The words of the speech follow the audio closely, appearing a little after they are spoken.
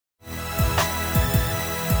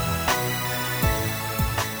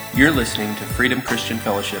You're listening to Freedom Christian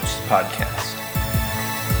Fellowship's podcast.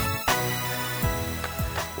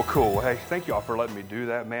 Well, cool. Well, hey, thank you all for letting me do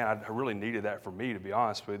that, man. I really needed that for me, to be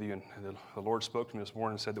honest with you. And the Lord spoke to me this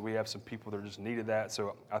morning and said that we have some people that just needed that.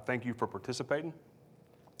 So I thank you for participating.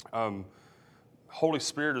 Holy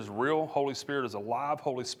Spirit is real. Holy Spirit is alive.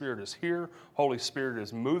 Holy Spirit is here. Holy Spirit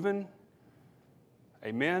is moving.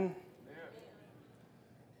 Amen.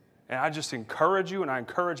 And I just encourage you, and I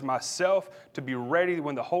encourage myself to be ready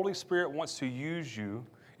when the Holy Spirit wants to use you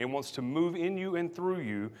and wants to move in you and through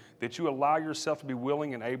you, that you allow yourself to be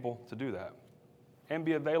willing and able to do that and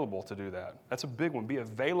be available to do that. That's a big one. Be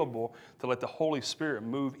available to let the Holy Spirit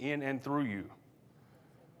move in and through you.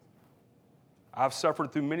 I've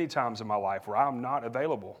suffered through many times in my life where I'm not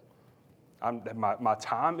available. My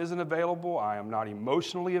time isn't available. I am not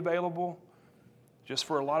emotionally available. Just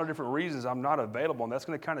for a lot of different reasons, I'm not available, and that's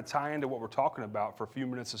going to kind of tie into what we're talking about for a few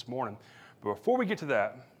minutes this morning. But before we get to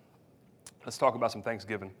that, let's talk about some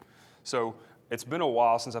Thanksgiving. So it's been a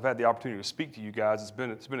while since I've had the opportunity to speak to you guys. It's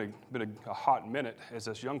been a hot minute, as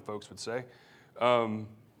us young folks would say. And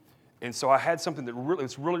so I had something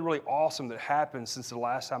it's really awesome that happened since the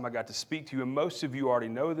last time I got to speak to you. And most of you already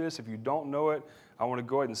know this. If you don't know it, I want to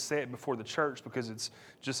go ahead and say it before the church because it's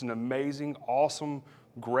just an amazing, awesome,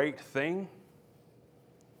 great thing.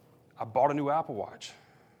 I bought a new Apple Watch.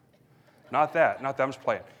 Not that, I'm just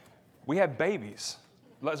playing. We had babies.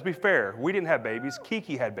 Let's be fair. We didn't have babies.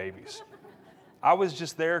 Kiki had babies. I was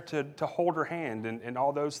just there to hold her hand and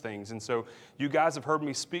all those things. And so you guys have heard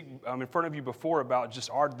me speak in front of you before about just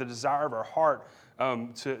the desire of our heart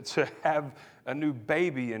to have a new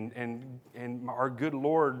baby. And our good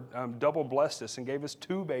Lord double blessed us and gave us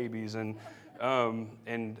 2 babies. And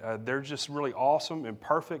they're just really awesome and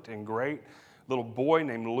perfect and great. Little boy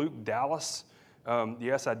named Luke Dallas.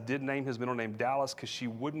 Yes, I did name his middle name Dallas because she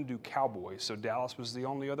wouldn't do Cowboys, so Dallas was the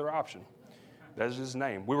only other option. That's his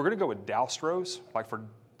name. We were going to go with Dalstros, like for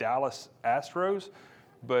Dallas Astros,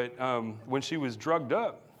 but when she was drugged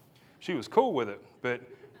up, she was cool with it. But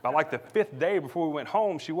by like the 5th day before we went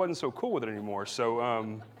home, she wasn't so cool with it anymore.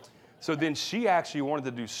 So then she actually wanted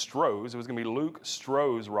to do Strohs. It was going to be Luke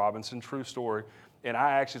Strohs Robinson, true story. And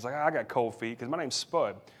I actually was like, I got cold feet because my name's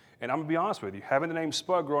Spud. And I'm going to be honest with you, having the name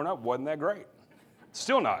Spud growing up wasn't that great.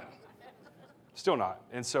 Still not.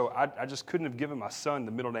 And so I just couldn't have given my son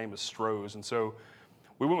the middle name of Strohs. And so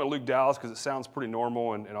we went with Luke Dallas because it sounds pretty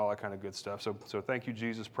normal and all that kind of good stuff. So thank you,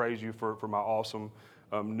 Jesus. Praise you for my awesome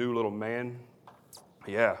new little man.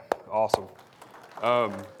 Yeah, awesome.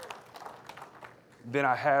 Then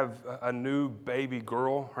I have a new baby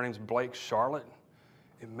girl. Her name's Blake Charlotte.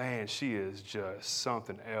 And man, she is just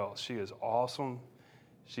something else. She is awesome.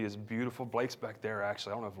 She is beautiful. Blake's back there,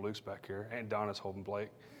 actually. I don't know if Luke's back here. Aunt Donna's holding Blake.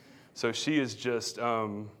 So she is just,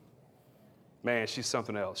 man, she's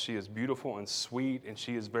something else. She is beautiful and sweet, and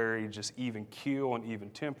she is very just even keel and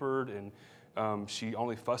even tempered, and she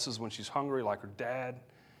only fusses when she's hungry, like her dad.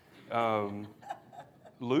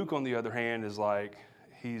 Luke, on the other hand, is like,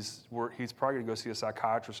 he's probably going to go see a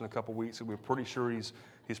psychiatrist in a couple weeks, and we're pretty sure he's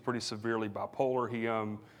pretty severely bipolar.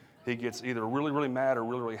 He gets either really, really mad or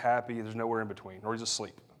really, really happy. There's nowhere in between, or he's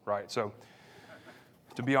asleep, right? So,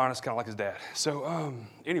 to be honest, kind of like his dad. So,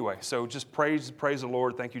 anyway, so just praise the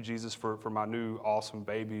Lord. Thank you, Jesus, for my new awesome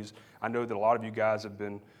babies. I know that a lot of you guys have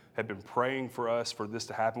been praying for us for this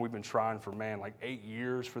to happen. We've been trying for, like 8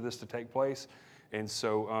 years for this to take place. And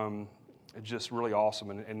so, it's just really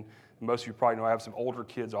awesome. And most of you probably know I have some older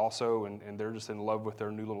kids also, and they're just in love with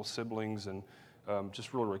their new little siblings, and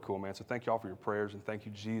just really, really cool, man. So thank you all for your prayers, and thank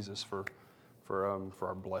you, Jesus, for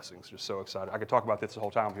our blessings. Just so excited. I could talk about this the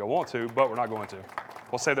whole time if y'all want to, but we're not going to.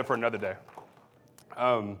 We'll save that for another day.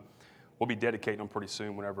 We'll be dedicating them pretty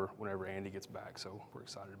soon whenever Andy gets back, so we're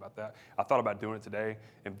excited about that. I thought about doing it today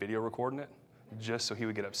and video recording it just so he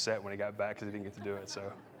would get upset when he got back because he didn't get to do it.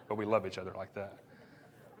 So, but we love each other like that.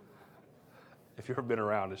 If you've ever been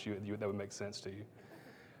around us, that would make sense to you.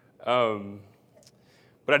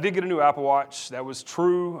 But I did get a new Apple Watch. That was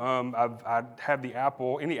true. I have the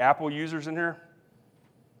Apple. Any Apple users in here?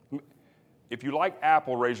 If you like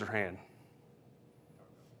Apple, raise your hand.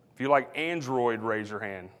 If you like Android, raise your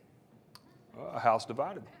hand. A house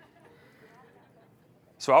divided.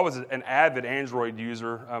 So I was an avid Android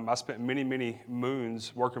user. I spent many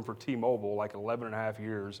moons working for T-Mobile, like 11 and a half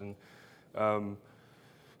years.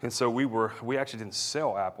 And so we actually didn't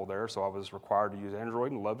sell Apple there, so I was required to use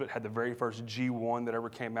Android and loved it. Had the very first G1 that ever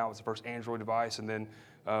came out. It was the first Android device. And then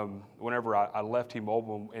whenever I left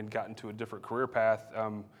T-Mobile and got into a different career path,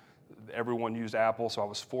 everyone used Apple, so I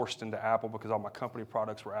was forced into Apple because all my company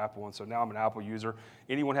products were Apple. And so now I'm an Apple user.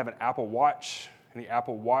 Anyone have an Apple Watch? Any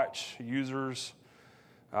Apple Watch users?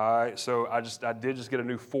 All right, so I did just get a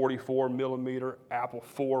new 44 millimeter Apple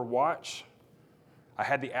 4 watch. I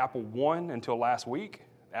had the Apple One until last week.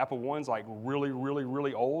 The Apple One's like really, really,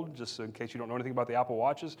 really old, just in case you don't know anything about the Apple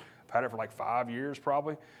Watches. I've had it for like 5 years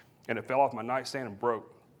probably, and it fell off my nightstand and broke.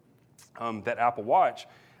 That Apple Watch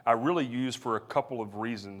I really used for a couple of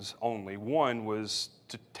reasons only. One was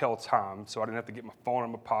to tell time, so I didn't have to get my phone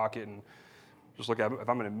in my pocket and just look at it. If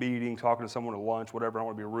I'm in a meeting, talking to someone at lunch, whatever, I don't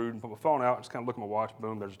want to be rude and put my phone out, just kind of look at my watch,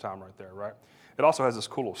 boom, there's the time right there, right? It also has this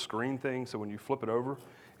cool little screen thing, so when you flip it over,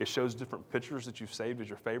 it shows different pictures that you've saved as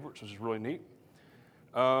your favorites, which is really neat.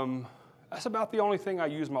 That's about the only thing I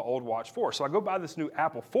use my old watch for. So I go buy this new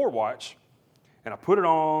Apple 4 watch, and I put it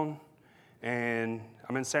on, and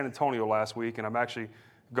I'm in San Antonio last week, and I'm actually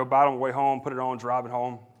go buy it on the way home, put it on, driving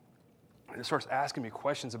home, and it starts asking me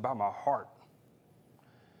questions about my heart.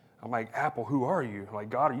 I'm like, Apple, who are you? Like,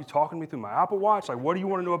 God, are you talking to me through my Apple Watch? Like, what do you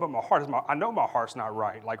want to know about my heart? I know my heart's not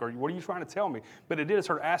right. Like, what are you trying to tell me? But it did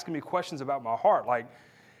start asking me questions about my heart. Like,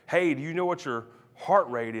 hey, do you know what your heart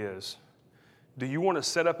rate is? Do you want to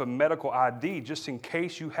set up a medical ID just in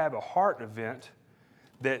case you have a heart event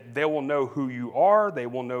that they will know who you are, they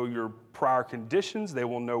will know your prior conditions, they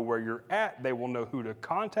will know where you're at, they will know who to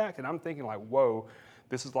contact? And I'm thinking like, whoa,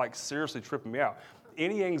 this is like seriously tripping me out.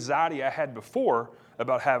 Any anxiety I had before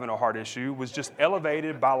about having a heart issue was just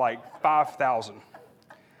elevated by like 5,000.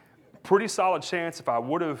 Pretty solid chance if I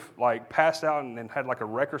would have like passed out and had like a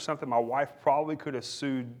wreck or something, my wife probably could have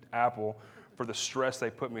sued Apple for the stress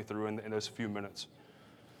they put me through in those few minutes.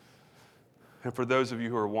 And for those of you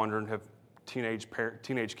who are wondering, have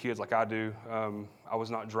teenage kids like I do, I was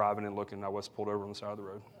not driving and looking. I was pulled over on the side of the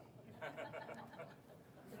road.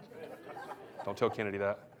 Don't tell Kennedy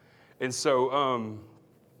that. And so,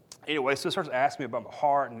 anyway, so it starts asking me about my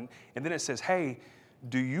heart, and then it says, hey,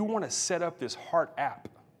 do you want to set up this heart app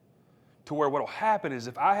to where what will happen is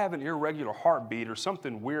if I have an irregular heartbeat or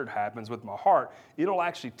something weird happens with my heart, it'll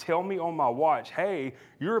actually tell me on my watch, hey,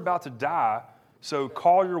 you're about to die, so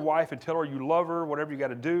call your wife and tell her you love her, whatever you got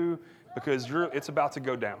to do, because it's about to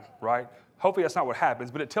go down, right? Hopefully that's not what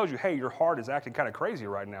happens, but it tells you, hey, your heart is acting kind of crazy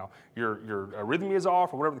right now. Your arrhythmia is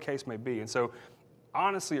off or whatever the case may be. And so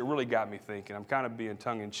honestly, it really got me thinking. I'm kind of being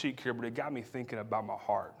tongue-in-cheek here, but it got me thinking about my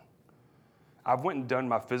heart. I've went and done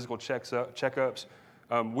my physical checkups.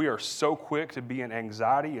 We are so quick to be in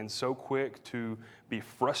anxiety and so quick to be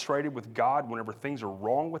frustrated with God whenever things are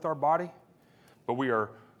wrong with our body. But we are,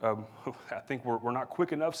 I think we're not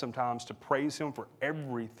quick enough sometimes to praise Him for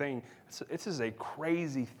everything. This is a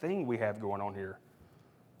crazy thing we have going on here.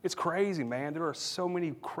 It's crazy, man. There are so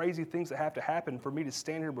many crazy things that have to happen for me to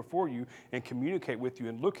stand here before you and communicate with you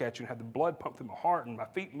and look at you and have the blood pump through my heart and my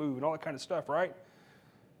feet move and all that kind of stuff, right?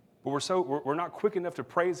 But we're not quick enough to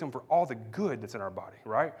praise Him for all the good that's in our body,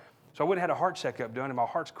 right? So I went and had a heart checkup done, and my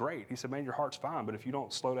heart's great. He said, man, your heart's fine, but if you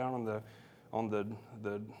don't slow down on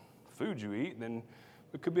the food you eat, then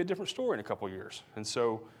it could be a different story in a couple of years. And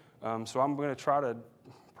so I'm going to try to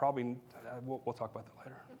probably, we'll talk about that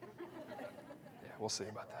later. Yeah, we'll see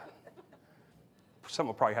about that. Something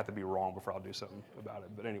will probably have to be wrong before I'll do something about it,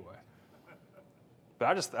 but anyway.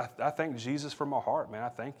 But I thank Jesus for my heart, man.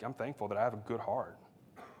 I'm thankful that I have a good heart.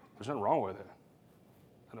 There's nothing wrong with it.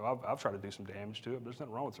 I know I've tried to do some damage to it, but there's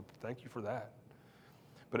nothing wrong with it, so thank you for that.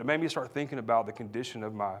 But it made me start thinking about the condition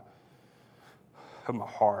of my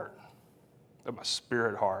heart, of my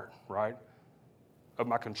spirit heart, right? Of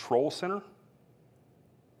my control center.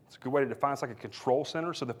 It's a good way to define it. It's like a control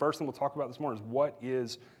center. So the first thing we'll talk about this morning is what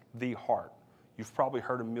is the heart? You've probably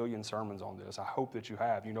heard a million sermons on this. I hope that you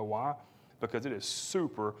have. You know why? Because it is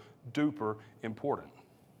super duper important.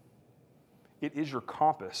 It is your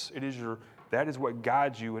compass. That is what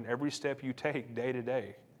guides you in every step you take day to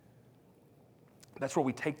day. That's where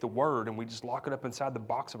we take the word and we just lock it up inside the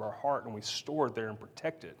box of our heart and we store it there and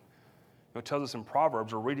protect it. It tells us in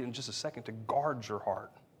Proverbs, we'll read it in just a second, to guard your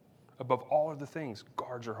heart. Above all other things,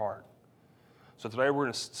 guard your heart. So today we're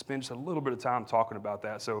going to spend just a little bit of time talking about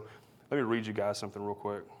that. So let me read you guys something real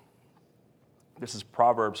quick. This is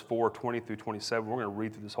Proverbs 4, 20 through 27. We're going to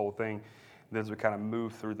read through this whole thing. And then as we kind of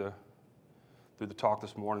move through the talk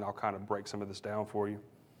this morning, I'll kind of break some of this down for you.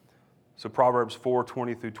 So Proverbs 4,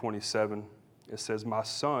 20 through 27, it says, my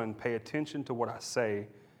son, pay attention to what I say.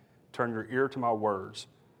 Turn your ear to my words.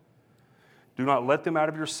 Do not let them out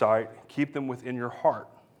of your sight. Keep them within your heart.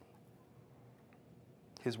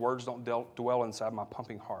 His words don't dwell inside my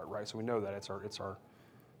pumping heart, right? So we know that it's our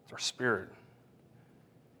spirit.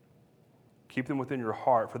 Keep them within your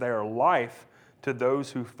heart, for they are life to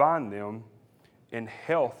those who find them and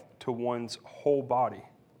health to one's whole body.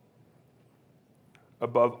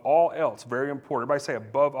 Above all else, very important. Everybody say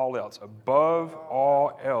above all else. Above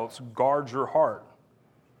all else, guard your heart,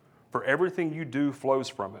 for everything you do flows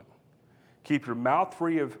from it. Keep your mouth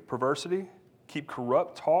free of perversity. Keep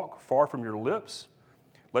corrupt talk far from your lips.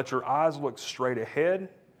 Let your eyes look straight ahead.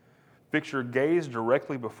 Fix your gaze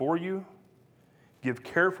directly before you. Give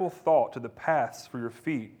careful thought to the paths for your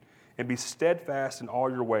feet, and be steadfast in all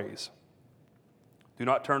your ways. Do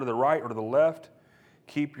not turn to the right or to the left.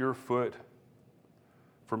 Keep your foot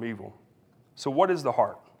from evil. So what is the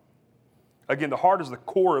heart? Again, the heart is the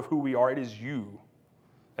core of who we are. It is you.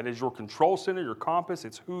 That is your control center, your compass.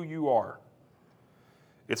 It's who you are.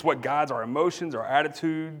 It's what guides our emotions, our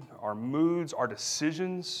attitude, our moods, our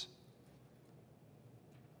decisions,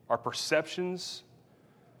 our perceptions.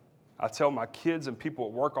 I tell my kids and people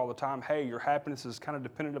at work all the time, hey, your happiness is kind of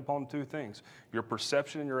dependent upon two things, your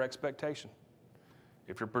perception and your expectation.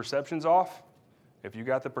 If your perception's off, if you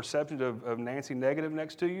got the perception of Nancy negative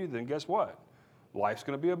next to you, then guess what? Life's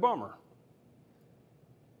going to be a bummer.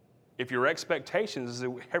 If your expectations is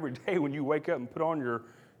that every day when you wake up and put on your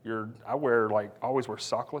I always wear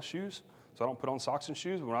sockless shoes, so I don't put on socks and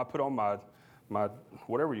shoes. But when I put on my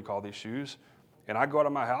whatever you call these shoes, and I go out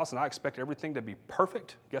of my house and I expect everything to be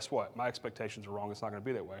perfect, guess what? My expectations are wrong. It's not going to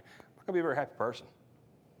be that way. I'm not going to be a very happy person.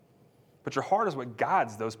 But your heart is what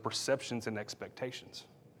guides those perceptions and expectations.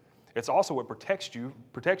 It's also what protects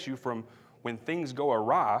you from when things go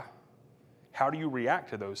awry. How do you react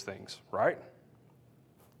to those things, right?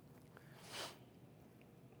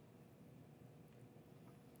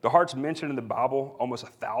 The heart's mentioned in the Bible almost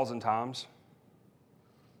 1,000 times.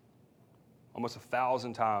 Almost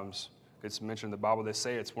 1,000 times it's mentioned in the Bible. They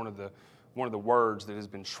say it's one of the words that has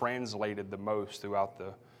been translated the most throughout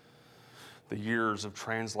the years of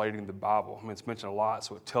translating the Bible. I mean, it's mentioned a lot,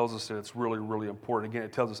 so it tells us that it's really, really important. Again,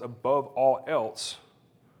 it tells us above all else,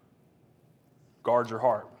 guard your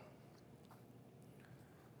heart.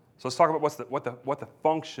 So let's talk about what the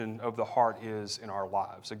function of the heart is in our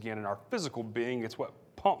lives. Again, in our physical being, it's what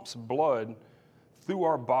pumps blood through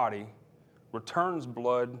our body, returns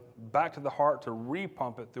blood back to the heart to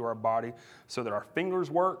repump it through our body so that our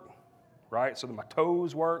fingers work, right? So that my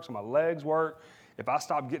toes work, so my legs work. If I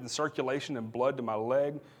stop getting circulation and blood to my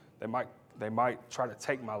leg, they might try to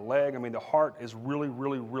take my leg. I mean, the heart is really,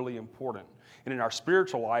 really, really important. And in our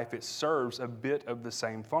spiritual life, it serves a bit of the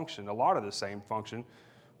same function, a lot of the same function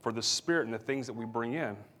for the spirit and the things that we bring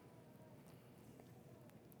in.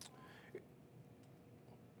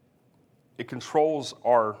 It controls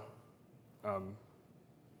our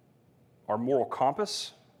moral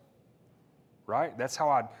compass, right? That's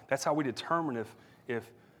how we determine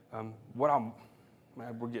if what I'm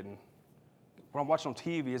watching on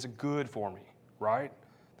TV is it good for me, right?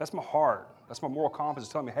 That's my heart. That's my moral compass.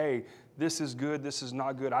 It's telling me, hey, this is good, this is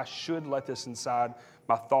not good. I should let this inside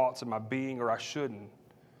my thoughts and my being, or I shouldn't.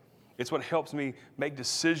 It's what helps me make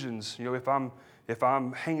decisions. You know, if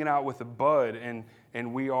I'm hanging out with a bud and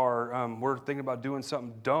we're thinking about doing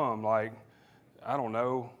something dumb, like, I don't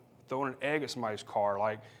know, throwing an egg at somebody's car.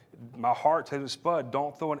 Like, my heart tells me, Spud,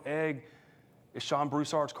 don't throw an egg at Sean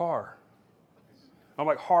Broussard's car. I'm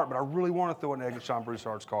like, heart, but I really want to throw an egg at Sean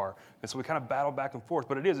Broussard's car. And so we kind of battle back and forth.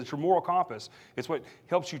 But it's your moral compass. It's what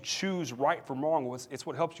helps you choose right from wrong. It's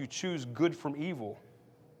what helps you choose good from evil.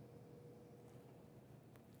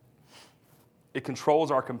 It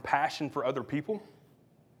controls our compassion for other people.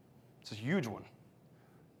 It's a huge one.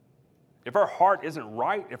 If our heart isn't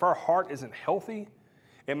right, if our heart isn't healthy,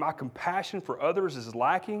 and my compassion for others is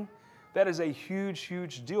lacking, that is a huge,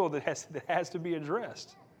 huge deal that has to be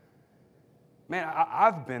addressed. Man,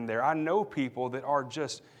 I've been there. I know people that are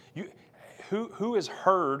just, who has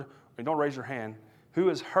heard, and don't raise your hand, who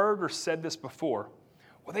has heard or said this before?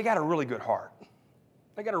 Well, they got a really good heart.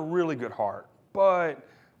 They got a really good heart, but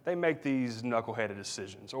they make these knuckleheaded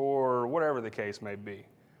decisions, or whatever the case may be.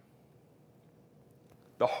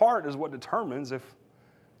 The heart is what determines if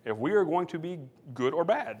we are going to be good or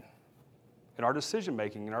bad in our decision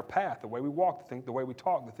making, in our path, the way we walk, the way we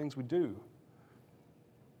talk, the things we do.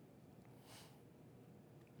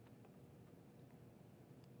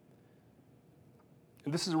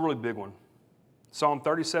 And this is a really big one. Psalm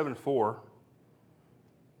 37:4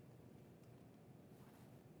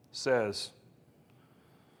 says,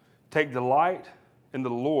 "Take delight in the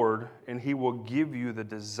Lord, and He will give you the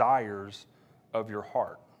desires of your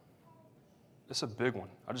heart." This is a big one.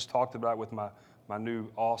 I just talked about it with my new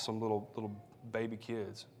awesome little baby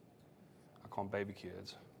kids. I call them baby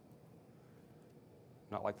kids.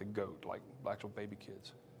 Not like the goat, like actual baby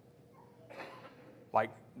kids.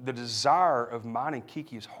 Like, the desire of mine and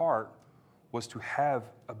Kiki's heart was to have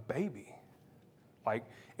a baby. Like,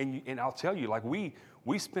 and I'll tell you, like we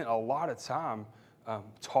spent a lot of time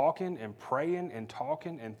talking and praying and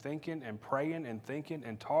talking and thinking and praying and thinking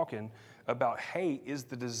and talking about, hey, is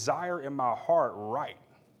the desire in my heart right?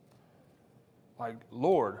 Like,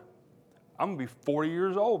 Lord, I'm going to be 40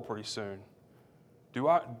 years old pretty soon.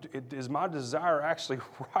 Is my desire actually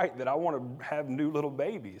right that I want to have new little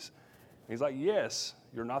babies? And he's like, yes,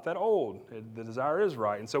 you're not that old. The desire is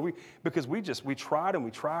right. And so we tried and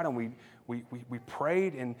we tried and we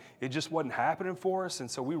prayed and it just wasn't happening for us. And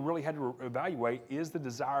so we really had to evaluate, is the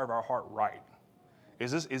desire of our heart right?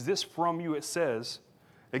 Is this from you? It says,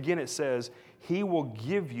 he will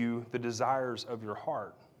give you the desires of your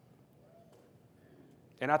heart.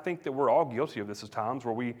 And I think that we're all guilty of this at times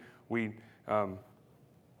where we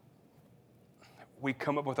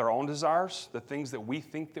come up with our own desires, the things that we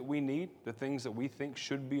think that we need, the things that we think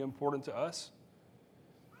should be important to us.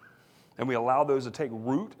 And we allow those to take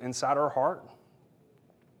root inside our heart.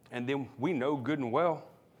 And then we know good and well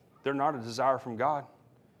they're not a desire from God.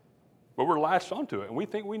 But we're latched onto it and we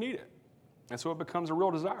think we need it. And so it becomes a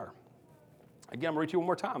real desire. Again, I'm going to read to you one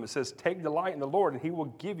more time. It says, take delight in the Lord and he will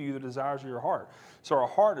give you the desires of your heart. So our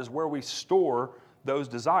heart is where we store those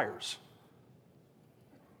desires.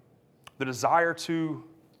 The desire to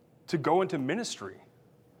go into ministry.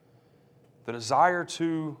 The desire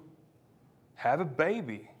to have a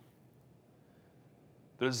baby.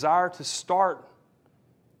 The desire to start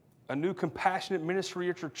a new compassionate ministry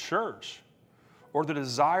at your church. Or the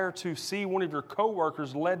desire to see one of your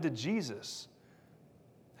coworkers led to Jesus.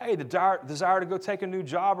 Hey, the desire to go take a new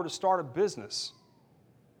job or to start a business.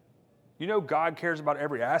 You know God cares about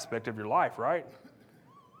every aspect of your life, right?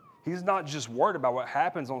 He's not just worried about what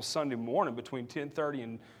happens on Sunday morning between 10:30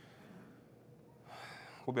 and,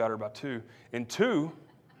 we'll be out here about 2, and 2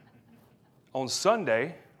 on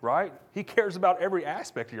Sunday, right? He cares about every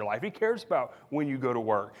aspect of your life. He cares about when you go to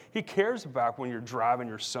work. He cares about when you're driving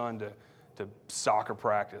your son to soccer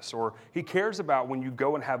practice, or he cares about when you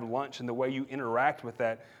go and have lunch and the way you interact with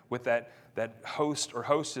that host or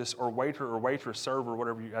hostess or waiter or waitress, server,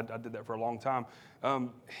 whatever. I did that for a long time.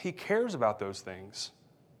 He cares about those things.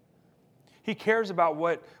 He cares about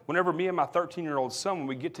whenever me and my 13-year-old son, when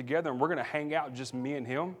we get together and we're going to hang out, just me and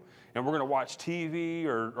him, and we're going to watch TV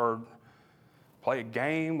or play a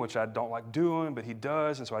game, which I don't like doing, but he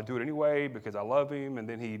does, and so I do it anyway because I love him. And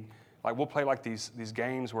then we'll play like these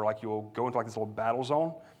games where like you'll go into like this little battle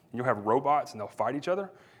zone, and you'll have robots and they'll fight each other,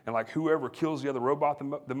 and like whoever kills the other robot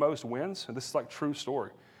the most wins. And this is like true story.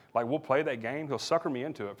 Like we'll play that game. He'll sucker me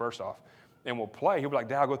into it first off. And we'll play. He'll be like,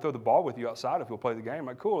 Dad, I'll go throw the ball with you outside if you'll play the game. I'm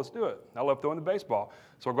like, cool, let's do it. I love throwing the baseball.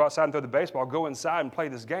 So I'll go outside and throw the baseball, go inside and play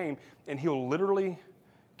this game, and he'll literally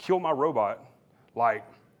kill my robot like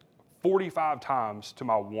 45 times to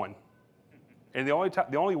my 1. And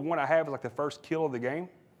the only one I have is like the first kill of the game.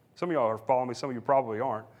 Some of y'all are following me, some of you probably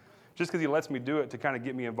aren't. Just because he lets me do it to kind of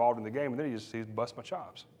get me involved in the game, and then he busts my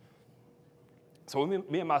chops. So when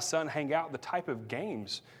me and my son hang out, the type of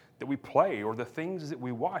games that we play or the things that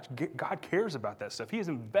we watch, God cares about that stuff. He is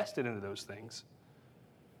invested into those things.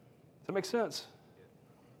 Does that make sense?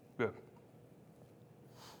 Good.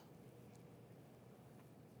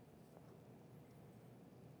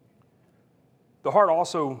 The heart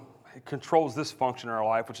also controls this function in our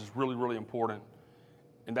life, which is really, really important,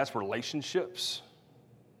 and that's relationships.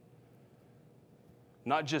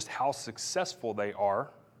 Not just how successful they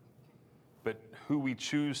are, but who we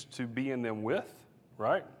choose to be in them with,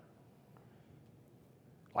 right?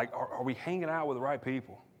 Like, are we hanging out with the right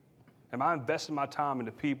people? Am I investing my time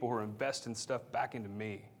into people who are investing stuff back into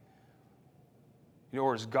me? You know,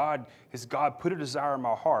 or has God put a desire in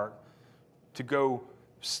my heart to go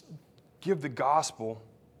give the gospel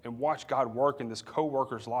and watch God work in this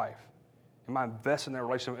coworker's life? Am I investing in that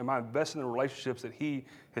relationship? Am I investing in the relationships that he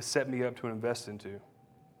has set me up to invest into?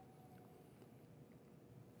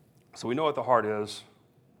 So we know what the heart is.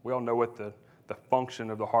 We all know what the function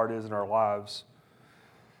of the heart is in our lives.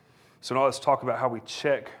 So now let's talk about how we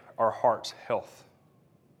check our heart's health.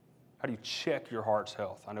 How do you check your heart's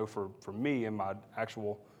health? I know for me and my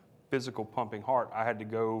actual physical pumping heart, I had to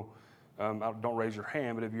go, don't raise your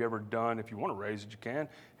hand, but have you ever done, if you want to raise it, you can.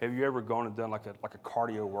 Have you ever gone and done like a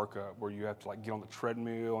cardio workup where you have to like get on the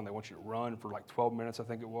treadmill and they want you to run for like 12 minutes, I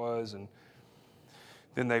think it was, and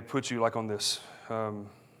then they put you like on this, I think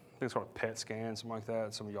it's called a PET scan, something like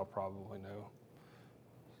that. Some of y'all probably know.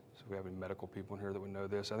 So we have any medical people in here that would know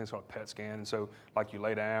this. I think it's called a PET scan. And so like you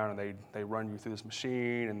lay down and they run you through this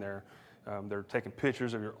machine and they're taking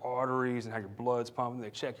pictures of your arteries and how your blood's pumping.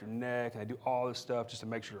 They check your neck and they do all this stuff just to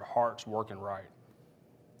make sure your heart's working right.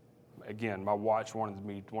 Again, my watch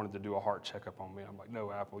wanted to do a heart checkup on me. I'm like,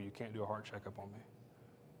 no, Apple, you can't do a heart checkup on me.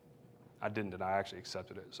 I didn't, and I actually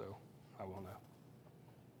accepted it, so I will know.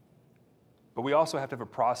 But we also have to have a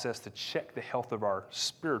process to check the health of our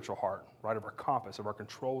spiritual heart, right, of our compass, of our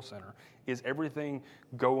control center. Is everything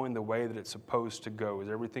going the way that it's supposed to go? Is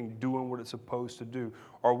everything doing what it's supposed to do?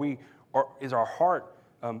 Is our heart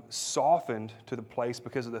softened to the place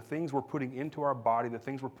because of the things we're putting into our body, the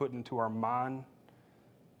things we're putting into our mind,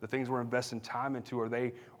 the things we're investing time into? Are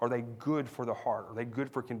they good for the heart? Are they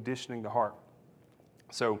good for conditioning the heart?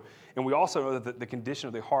 So, and we also know that the condition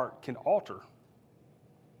of the heart can alter.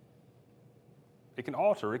 It can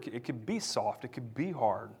alter. It can be soft. It can be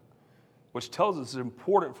hard, which tells us it's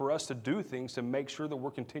important for us to do things to make sure that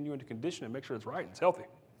we're continuing to condition it, make sure it's right and it's healthy.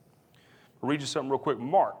 I'll read you something real quick.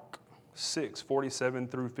 Mark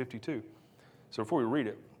 6:47 through 52. So before we read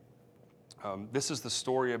it, this is the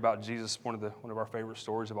story about Jesus, one of our favorite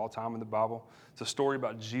stories of all time in the Bible. It's a story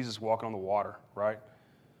about Jesus walking on the water, right?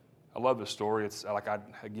 I love this story. It's like,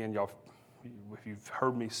 y'all, if you've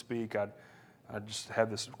heard me speak, I just have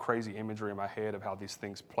this crazy imagery in my head of how these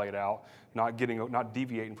things played out, not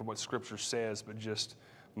deviating from what Scripture says, but just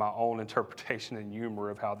my own interpretation and humor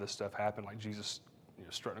of how this stuff happened. Like Jesus,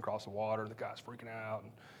 strutting across the water, the guy's freaking out,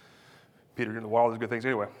 and Peter in the water, those good things.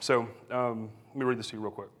 Anyway, so let me read this to you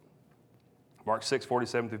real quick. Mark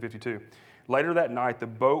 6:47 through 52. Later that night, the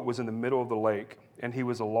boat was in the middle of the lake, and he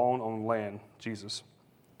was alone on land, Jesus.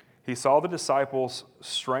 He saw the disciples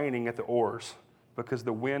straining at the oars because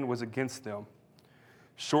the wind was against them.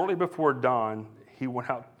 Shortly before dawn, he went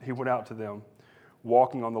out to them,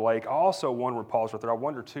 walking on the lake. I also wonder, pause right there, I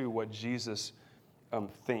wonder too what Jesus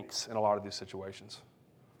thinks in a lot of these situations.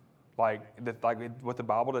 Like what the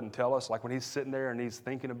Bible doesn't tell us, like when he's sitting there and he's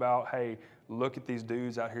thinking about, hey, look at these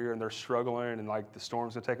dudes out here and they're struggling and like the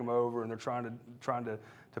storm's gonna take them over and they're trying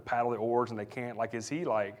to paddle the oars and they can't. Like, is he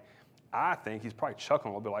like, I think he's probably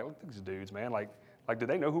chuckling a little bit like, look at these dudes, man. Like, do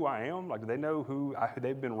they know who I am? Like, do they know who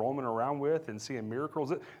they've been roaming around with and seeing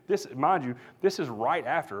miracles? This, mind you, this is right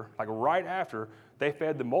after they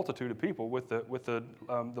fed the multitude of people with the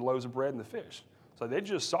loaves of bread and the fish. So they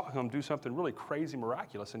just saw him do something really crazy,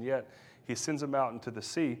 miraculous, and yet he sends them out into the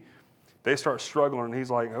sea. They start struggling, and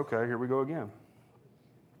he's like, okay, here we go again.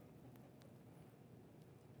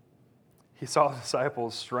 He saw the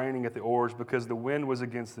disciples straining at the oars because the wind was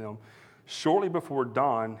against them. Shortly before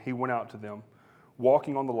dawn, he went out to them,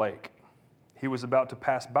 walking on the lake. He was about to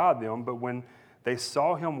pass by them, but when they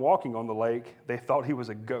saw him walking on the lake, they thought he was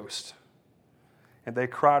a ghost. And they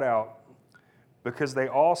cried out. Because they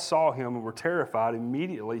all saw him and were terrified,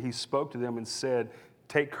 immediately he spoke to them and said,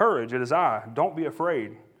 "Take courage, it is I. Don't be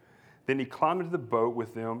afraid." Then he climbed into the boat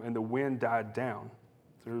with them, and the wind died down.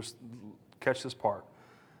 So catch this part.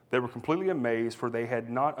 They were completely amazed, for they had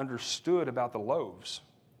not understood about the loaves.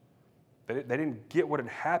 They didn't get what had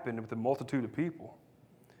happened with the multitude of people.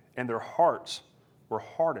 And their hearts were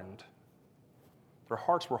hardened. Their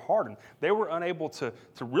hearts were hardened. They were unable to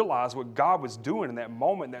realize what God was doing in that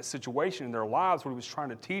moment, in that situation in their lives, what he was trying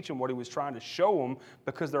to teach them, what he was trying to show them,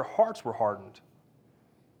 because their hearts were hardened.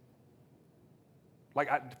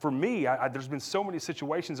 For me, there's been so many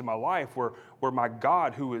situations in my life where my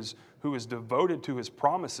God, who is devoted to his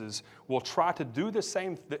promises, will try to do the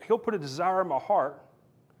same. He'll put a desire in my heart.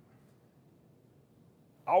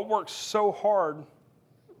 I'll work so hard,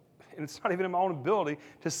 and it's not even in my own ability,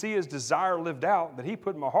 to see his desire lived out that he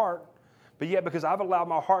put in my heart. But yet, because I've allowed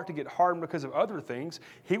my heart to get hardened because of other things,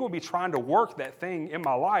 he will be trying to work that thing in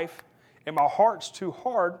my life, and my heart's too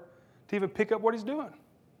hard to even pick up what he's doing.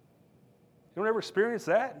 You don't ever experience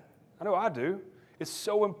that? I know I do. It's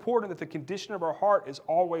so important that the condition of our heart is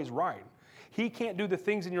always right. He can't do the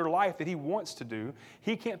things in your life that he wants to do.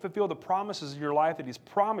 He can't fulfill the promises of your life that he's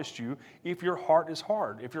promised you if your heart is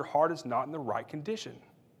hard, if your heart is not in the right condition.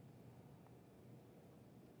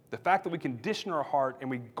 The fact that we condition our heart and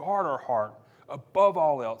we guard our heart above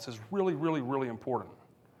all else is really, really, really important.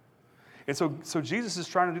 And so Jesus is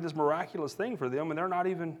trying to do this miraculous thing for them, and they're not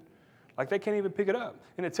even, they can't even pick it up.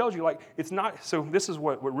 And it tells you, it's not, so this is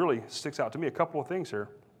what really sticks out to me, a couple of things here.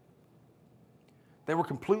 They were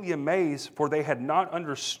completely amazed, for they had not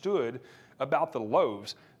understood about the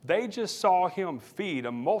loaves. They just saw him feed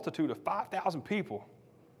a multitude of 5,000 people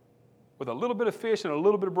with a little bit of fish and a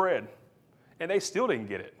little bit of bread, and they still didn't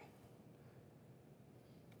get it.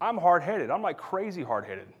 I'm hard-headed. I'm like crazy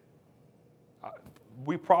hard-headed.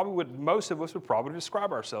 Most of us would probably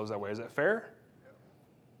describe ourselves that way. Is that fair?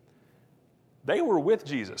 They were with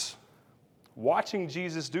Jesus, watching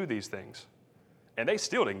Jesus do these things, and they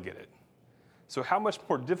still didn't get it. So how much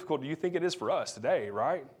more difficult do you think it is for us today,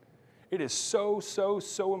 right? It is so, so,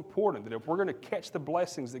 so important that if we're going to catch the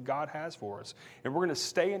blessings that God has for us, and we're going to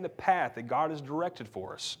stay in the path that God has directed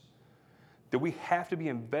for us, that we have to be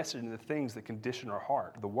invested in the things that condition our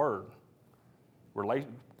heart, the Word,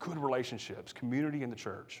 good relationships, community in the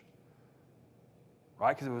church.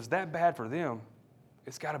 Right? Because if it was that bad for them,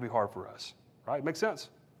 it's got to be hard for us. Right? Make sense?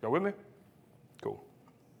 Y'all with me? Cool.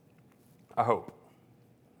 I hope.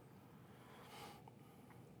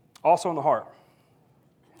 Also in the heart,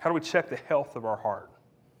 how do we check the health of our heart?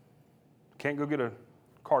 Can't go get a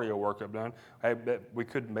cardio workup done. I bet we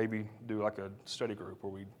could maybe do like a study group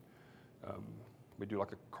where we do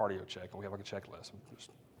like a cardio check and we have like a checklist. I'm just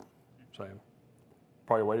saying.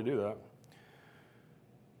 Probably a way to do that.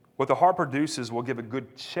 What the heart produces will give a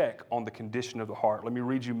good check on the condition of the heart. Let me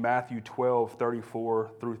read you Matthew 12,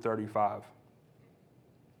 34 through 35.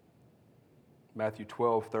 Matthew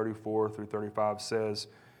 12, 34 through 35 says,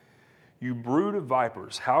 "You brood of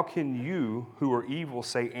vipers, how can you who are evil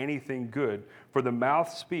say anything good? For the mouth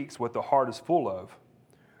speaks what the heart is full of.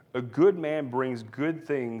 A good man brings good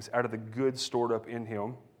things out of the good stored up in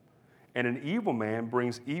him, and an evil man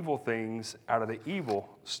brings evil things out of the evil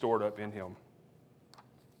stored up in him."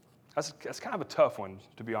 That's kind of a tough one,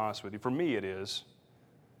 to be honest with you. For me, it is.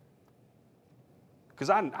 Because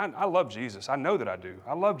I love Jesus. I know that I do.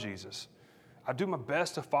 I love Jesus. I do my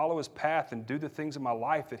best to follow his path and do the things in my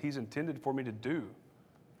life that he's intended for me to do.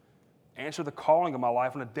 Answer the calling of my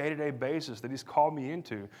life on a day-to-day basis that he's called me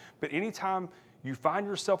into. But anytime you find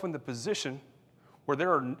yourself in the position where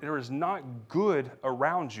there is not good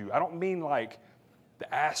around you, I don't mean like the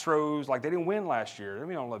Astros, like they didn't win last year. I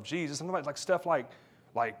mean, I don't love Jesus. I'm talking about like stuff like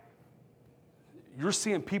you're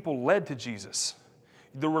seeing people led to Jesus.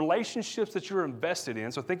 The relationships that you're invested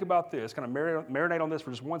in, so think about this, kind of marinate on this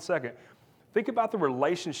for just 1 second. Think about the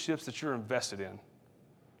relationships that you're invested in.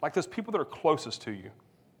 Like those people that are closest to you.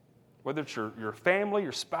 Whether it's your family,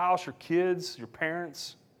 your spouse, your kids, your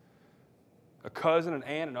parents, a cousin, an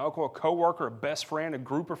aunt, an uncle, a coworker, a best friend, a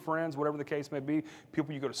group of friends, whatever the case may be,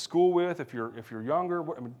 people you go to school with, if you're younger,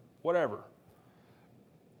 whatever.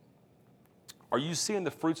 Are you seeing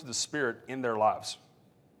the fruits of the Spirit in their lives?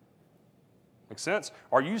 Make sense?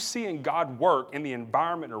 Are you seeing God work in the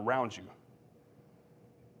environment around you?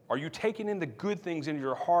 Are you taking in the good things into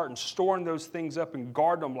your heart and storing those things up and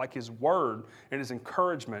guarding them like his word and his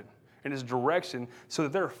encouragement and his direction so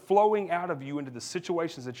that they're flowing out of you into the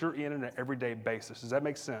situations that you're in on an everyday basis? Does that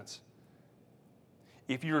make sense?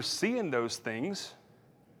 If you're seeing those things,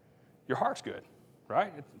 your heart's good,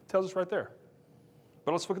 right? It tells us right there.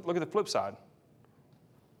 But let's look at the flip side.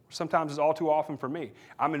 Sometimes it's all too often for me.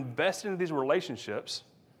 I'm invested in these relationships.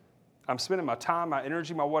 I'm spending my time, my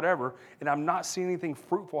energy, my whatever, and I'm not seeing anything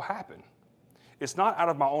fruitful happen. It's not out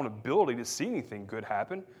of my own ability to see anything good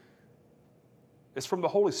happen. It's from the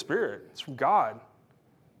Holy Spirit. It's from God.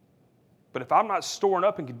 But if I'm not storing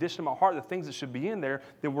up and conditioning my heart the things that should be in there,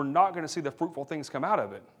 then we're not going to see the fruitful things come out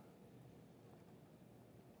of it.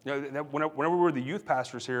 You know, whenever we were the youth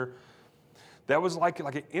pastors here, that was like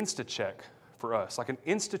an insta check for us, like an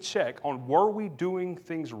insta check on were we doing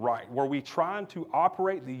things right? Were we trying to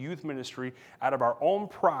operate the youth ministry out of our own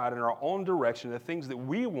pride and our own direction, the things that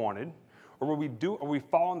we wanted, or were we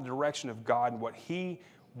following the direction of God and what he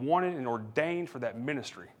wanted and ordained for that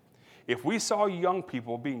ministry? If we saw young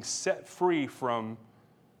people being set free from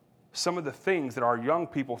some of the things that our young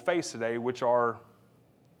people face today, which are,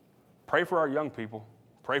 pray for our young people,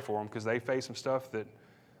 pray for them, because they face some stuff that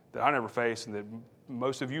I never faced and that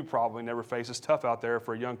most of you probably never face. It's tough out there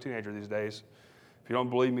for a young teenager these days. If you don't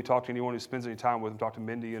believe me, talk to anyone who spends any time with them. Talk to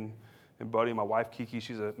Mindy and Buddy, my wife Kiki.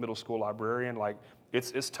 She's a middle school librarian. Like,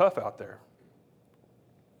 it's tough out there.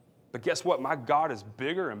 But guess what? My God is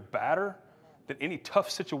bigger and badder than any tough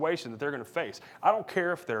situation that they're going to face. I don't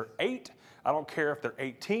care if they're 8. I don't care if they're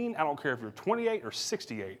 18. I don't care if you're 28 or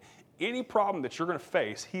 68. Any problem that you're going to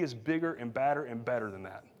face, he is bigger and badder and better than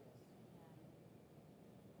that.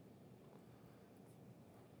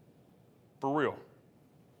 For real.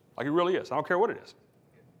 Like it really is. I don't care what it is.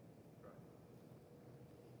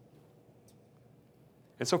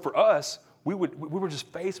 And so for us, we were just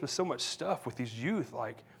faced with so much stuff with these youth,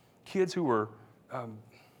 like kids who were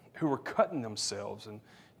cutting themselves, and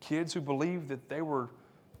kids who believed that they were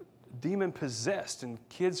demon possessed, and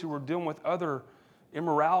kids who were dealing with other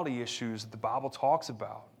immorality issues that the Bible talks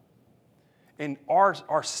about. And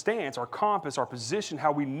our stance, our compass, our position,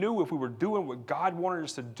 how we knew if we were doing what God wanted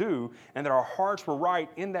us to do and that our hearts were right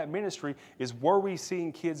in that ministry is, were we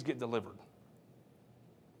seeing kids get delivered?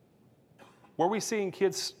 Were we seeing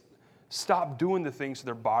kids stop doing the things to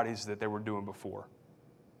their bodies that they were doing before?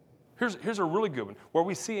 Here's a really good one. Were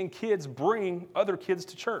we seeing kids bring other kids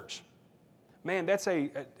to church? Man,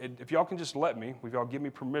 if y'all can just let me, if y'all give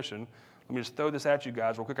me permission, let me just throw this at you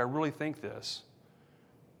guys real quick. I really think this.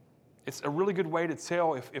 It's a really good way to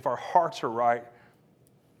tell if our hearts are right.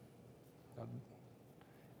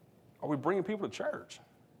 Are we bringing people to church?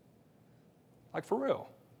 Like, for real.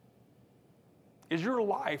 Is your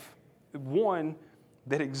life one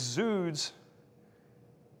that exudes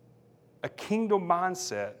a kingdom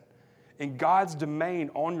mindset and God's domain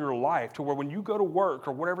on your life, to where when you go to work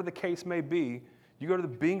or whatever the case may be, you go to the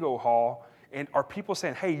bingo hall, and are people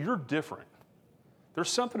saying, hey, you're different. There's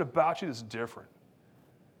something about you that's different.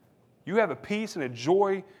 You have a peace and a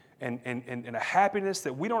joy and a happiness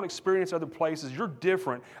that we don't experience other places. You're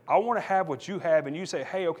different. I want to have what you have. And you say,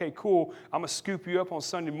 hey, okay, cool. I'm going to scoop you up on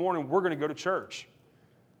Sunday morning. We're going to go to church.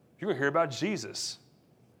 You're going to hear about Jesus.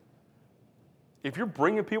 If you're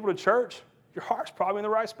bringing people to church, your heart's probably in the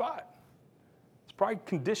right spot. It's probably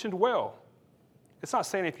conditioned well. It's not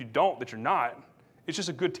saying if you don't that you're not. It's just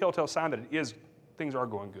a good telltale sign that it is, things are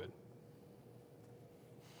going good.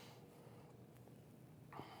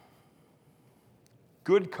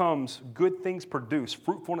 Good comes, good things produce,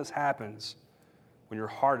 fruitfulness happens when your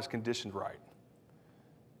heart is conditioned right.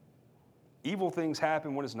 Evil things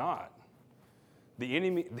happen when it's not. The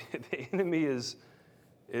enemy is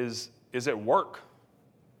at work.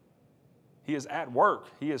 He is at work.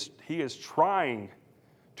 He is trying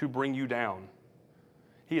to bring you down.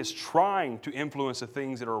 He is trying to influence the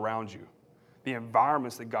things that are around you, the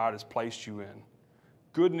environments that God has placed you in.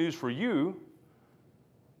 Good news for you,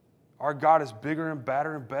 our God is bigger and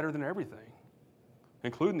badder and better than everything,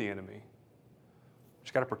 including the enemy. You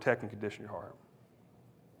just got to protect and condition your heart.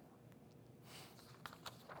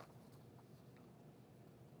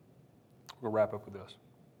 We'll wrap up with this.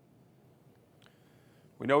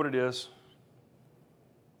 We know what it is.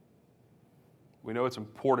 We know its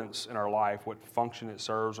importance in our life, what function it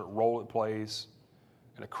serves, what role it plays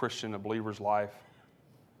in a Christian, a believer's life.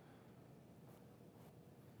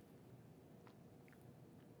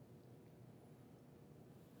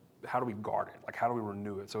 How do we guard it? Like, how do we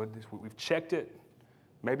renew it? So we've checked it.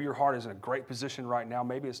 Maybe your heart is in a great position right now.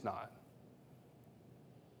 Maybe it's not.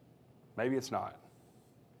 Maybe it's not.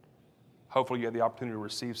 Hopefully you had the opportunity to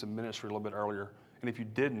receive some ministry a little bit earlier. And if you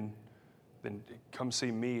didn't, then come see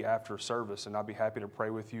me after service, and I'll be happy to pray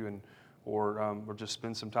with you, or just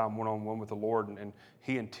spend some time one-on-one with the Lord. And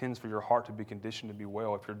He intends for your heart to be conditioned to be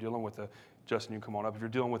well. If you're dealing with Justin, you can come on up. If you're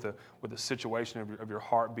dealing with a situation of your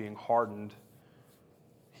heart being hardened,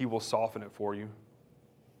 He will soften it for you.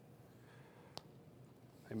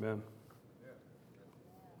 Amen.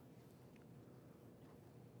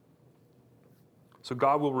 So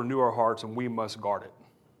God will renew our hearts, and we must guard it.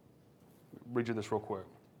 Read you this real quick.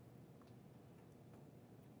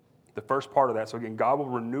 The first part of that, so again, God will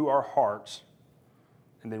renew our hearts,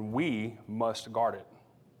 and then we must guard it.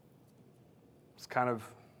 It's kind of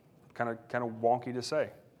wonky to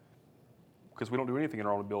say, because we don't do anything in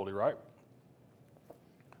our own ability, right?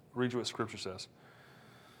 Read you what Scripture says.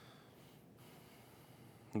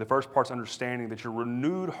 And the first part's understanding that your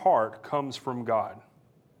renewed heart comes from God.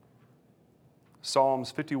 Psalms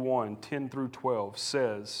 51, 10 through 12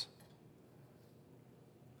 says,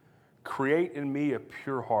 "Create in me a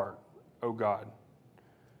pure heart, O God,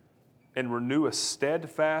 and renew a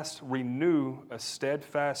steadfast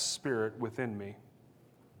spirit within me.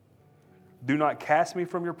 Do not cast me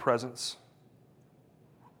from your presence,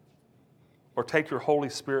 or take your Holy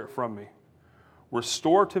Spirit from me.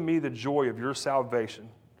 Restore to me the joy of your salvation,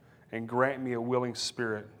 and grant me a willing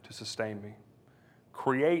spirit to sustain me.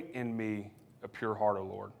 Create in me a pure heart, O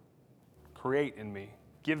Lord." Create in me.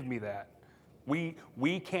 Give me that.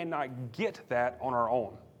 We cannot get that on our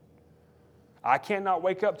own. I cannot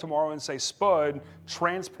wake up tomorrow and say, Spud,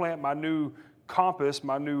 transplant my new compass,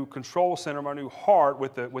 my new control center, my new heart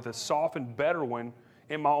with a softened, better one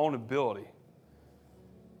in my own ability.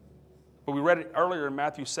 But we read it earlier in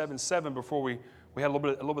Matthew 7:7 before we had a little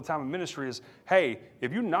bit of time in ministry is, hey,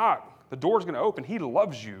 if you knock, the door's going to open. He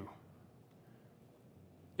loves you.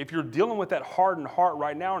 If you're dealing with that hardened heart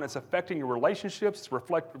right now and it's affecting your relationships, it's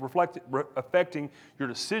affecting your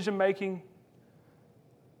decision making,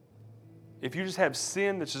 if you just have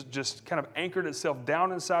sin that's just kind of anchored itself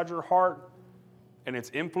down inside your heart and it's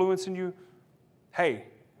influencing you, hey,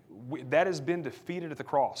 that has been defeated at the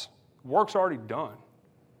cross. Work's already done.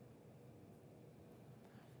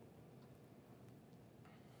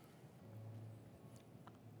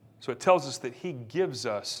 So it tells us that He gives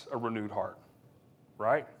us a renewed heart,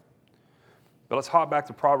 right? But let's hop back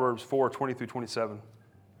to Proverbs 4, 20 through 27.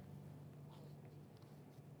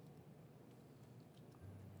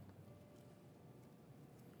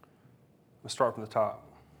 Let's start from the top.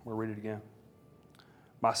 We'll read it again.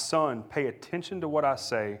 "My son, pay attention to what I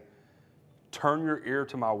say. Turn your ear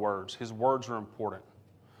to my words." His words are important.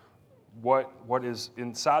 what is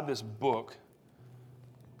inside this book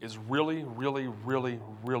is really, really, really,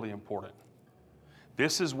 really important.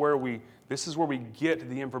 This is where we get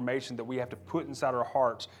the information that we have to put inside our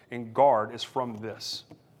hearts and guard is from this.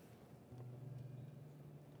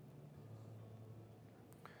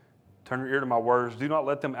 Turn your ear to my words. Do not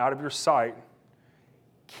let them out of your sight.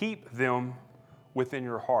 Keep them within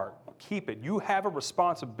your heart. Keep it. You have a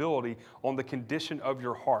responsibility on the condition of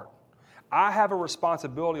your heart. I have a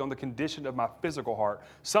responsibility on the condition of my physical heart.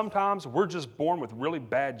 Sometimes we're just born with really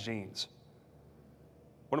bad genes.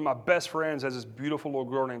 One of my best friends has this beautiful little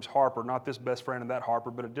girl named Harper, not this best friend and that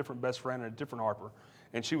Harper, but a different best friend and a different Harper.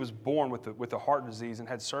 And she was born with a heart disease and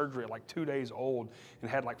had surgery at like 2 days old and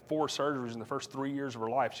had like 4 surgeries in the first 3 years of her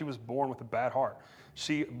life. She was born with a bad heart.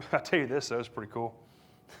 I tell you this, though, it's pretty cool.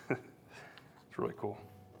 It's really cool.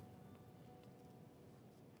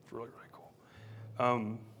 It's really, really cool.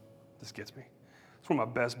 This gets me. It's one of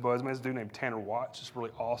my best buds, man. This dude named Tanner Watts, just a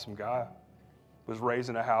really awesome guy. Was raised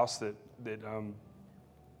in a house that didn't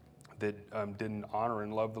honor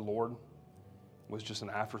and love the Lord. Was just an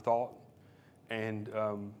afterthought. And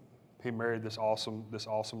he married this awesome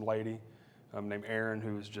lady named Erin,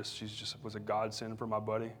 who was a godsend for my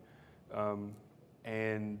buddy.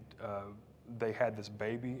 They had this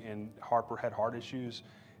baby, and Harper had heart issues,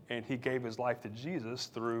 and he gave his life to Jesus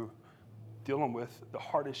through dealing with the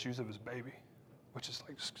heart issues of his baby, which is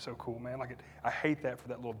like so cool, man. Like I hate that for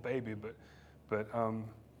that little baby, but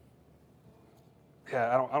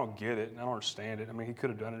yeah, I don't get it, and I don't understand it. I mean, he could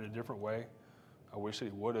have done it a different way. I wish that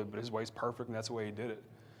he would have, but his way's perfect, and that's the way he did it.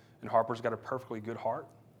 And Harper's got a perfectly good heart.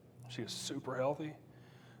 She is super healthy.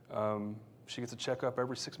 She gets a checkup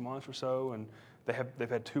every 6 months or so, and they've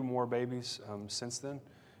had 2 more babies since then.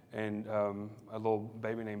 And a little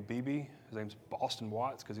baby named BB. His name's Boston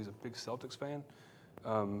Watts because he's a big Celtics fan.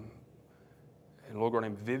 And a little girl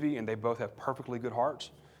named Vivi, and they both have perfectly good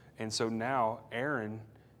hearts. And so now Erin,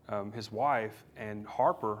 his wife, and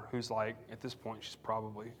Harper, who's like, at this point, she's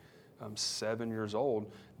probably 7 years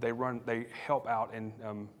old, they help out and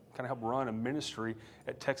kind of help run a ministry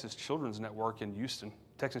at Texas Children's Network in Houston,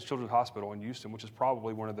 Texas Children's Hospital in Houston, which is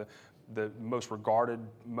probably one of the most regarded,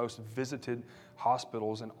 most visited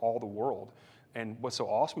hospitals in all the world. And what's so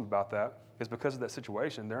awesome about that is because of that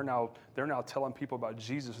situation, they're now telling people about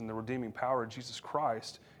Jesus and the redeeming power of Jesus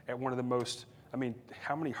Christ at one of the most, I mean,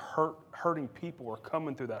 how many hurting people are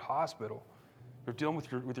coming through that hospital? You're dealing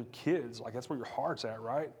with your kids, like that's where your heart's at,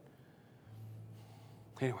 right?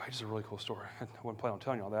 Anyway, just a really cool story. I wasn't planning on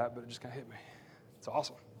telling you all that, but it just kind of hit me. It's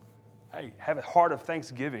awesome. Hey, have a heart of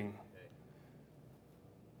thanksgiving.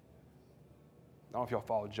 I don't know if y'all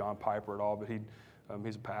follow John Piper at all, but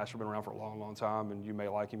he's a pastor, been around for a long, long time, and you may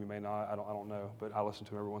like him, you may not. I don't know, but I listen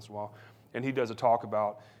to him every once in a while. And he does a talk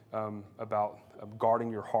about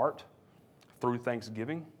guarding your heart through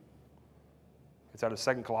thanksgiving. It's out of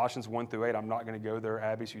 2 Colossians 1-8. I'm not going to go there,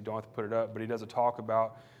 Abby, so you don't have to put it up. But he does a talk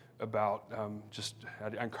about I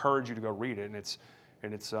encourage you to go read it,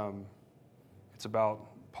 and it's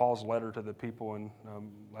about Paul's letter to the people in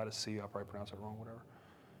Laodicea. I probably pronounced that wrong, whatever.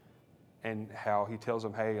 And how he tells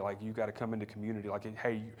them, hey, like you got to come into community. Like,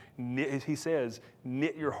 hey, he says,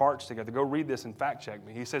 knit your hearts together. Go read this and fact check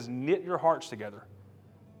me. He says, knit your hearts together.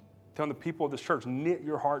 Telling the people of this church, knit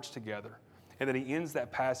your hearts together. And then he ends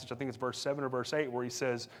that passage, I think it's verse 7 or verse 8, where he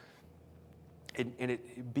says, have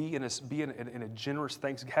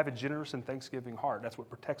a generous and thanksgiving heart. That's what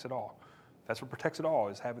protects it all. That's what protects it all,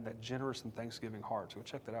 is having that generous and thanksgiving heart. So go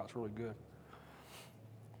check that out. It's really good.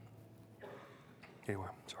 Anyway,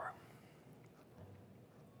 sorry.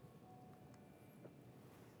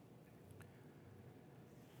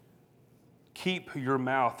 Keep your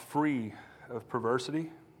mouth free of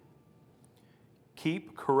perversity.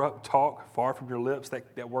 Keep corrupt talk far from your lips.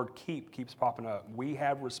 That word keep keeps popping up. We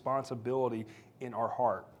have responsibility in our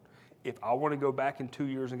heart. If I want to go back in 2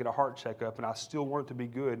 years and get a heart checkup and I still want it to be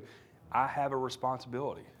good, I have a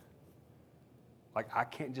responsibility. Like, I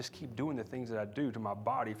can't just keep doing the things that I do to my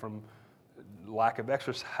body from lack of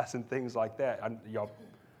exercise and things like that. Y'all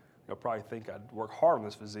probably think I'd work hard on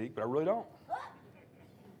this physique, but I really don't.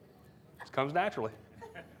 It comes naturally.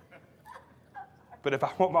 But if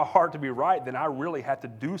I want my heart to be right, then I really have to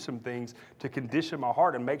do some things to condition my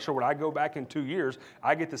heart and make sure when I go back in 2 years,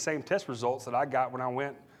 I get the same test results that I got when I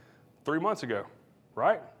went 3 months ago,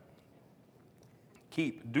 right?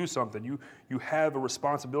 Do something. You have a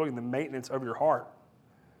responsibility in the maintenance of your heart.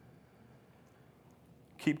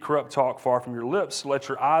 Keep corrupt talk far from your lips. Let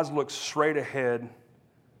your eyes look straight ahead.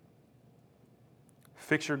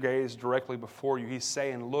 Fix your gaze directly before you. He's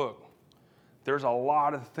saying, look, There's a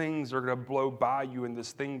lot of things that are going to blow by you in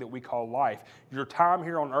this thing that we call life. Your time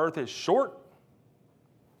here on earth is short.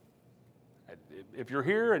 If you're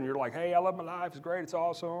here and you're like, hey, I love my life, it's great, it's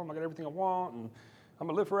awesome, I got everything I want, and I'm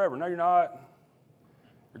going to live forever. No, you're not.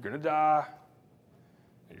 You're going to die,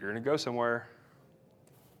 and you're going to go somewhere.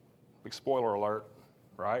 Big spoiler alert,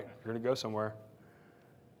 right? You're going to go somewhere.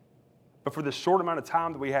 But for this short amount of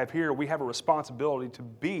time that we have here, we have a responsibility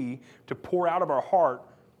to pour out of our heart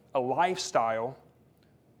a lifestyle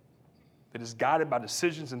that is guided by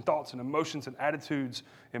decisions and thoughts and emotions and attitudes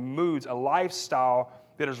and moods, a lifestyle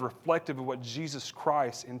that is reflective of what Jesus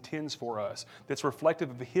Christ intends for us, that's reflective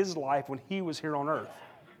of his life when he was here on earth.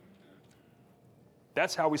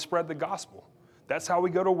 That's how we spread the gospel. That's how we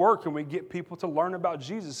go to work and we get people to learn about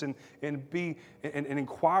Jesus and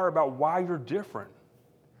inquire about why you're different,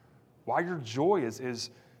 why your joy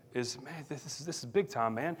is man, this is big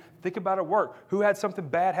time, man. Think about at work. Who had something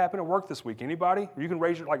bad happen at work this week? Anybody? You can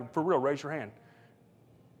raise for real, raise your hand.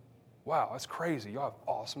 Wow, that's crazy. Y'all have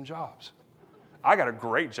awesome jobs. I got a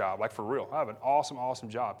great job, for real. I have an awesome, awesome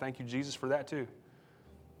job. Thank you, Jesus, for that too.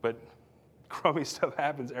 But crummy stuff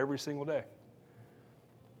happens every single day.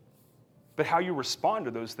 But how you respond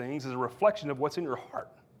to those things is a reflection of what's in your heart.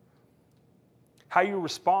 How you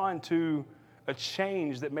respond to a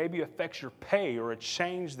change that maybe affects your pay, or a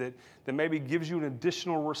change that maybe gives you an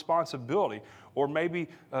additional responsibility, or maybe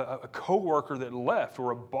a coworker that left, or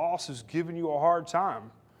a boss who's giving you a hard time,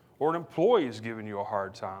 or an employee is giving you a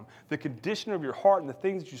hard time. The condition of your heart and the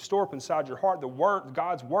things that you store up inside your heart,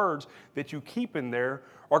 God's words that you keep in there,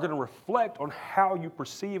 are going to reflect on how you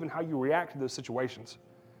perceive and how you react to those situations.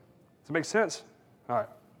 Does it make sense? All right.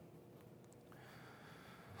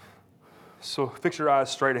 So fix your eyes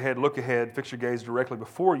straight ahead, look ahead, fix your gaze directly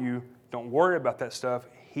before you. Don't worry about that stuff.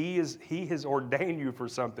 He has ordained you for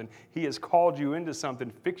something. He has called you into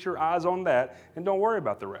something. Fix your eyes on that and don't worry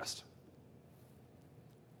about the rest.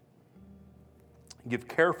 Give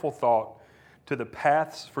careful thought to the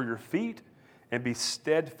paths for your feet and be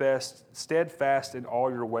steadfast in all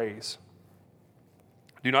your ways.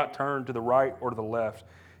 Do not turn to the right or to the left.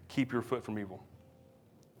 Keep your foot from evil.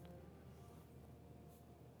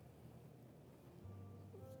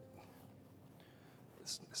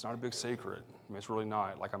 It's not a big secret. I mean, it's really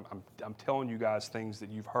not. I'm telling you guys things that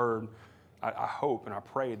you've heard. I hope and I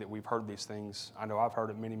pray that we've heard these things. I know I've heard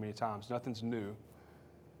it many, many times. Nothing's new.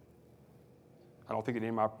 I don't think that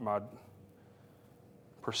any of my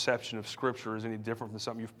perception of Scripture is any different than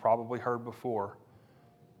something you've probably heard before.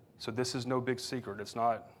 So this is no big secret. It's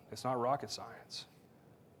not rocket science.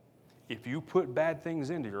 If you put bad things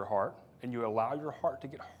into your heart and you allow your heart to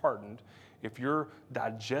get hardened, if you're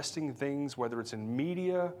digesting things, whether it's in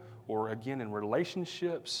media or, again, in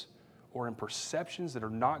relationships or in perceptions that are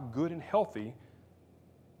not good and healthy,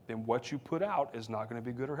 then what you put out is not going to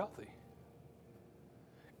be good or healthy.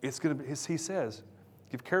 It's going to be, he says,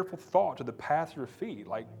 give careful thought to the path of your feet.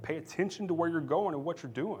 Pay attention to where you're going and what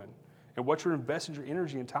you're doing and what you're investing your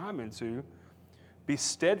energy and time into. Be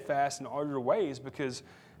steadfast in all your ways because,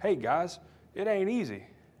 hey, guys, it ain't easy.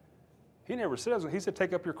 He never said, he said,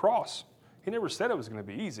 take up your cross. He never said it was going to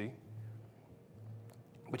be easy.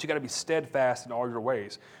 But you got to be steadfast in all your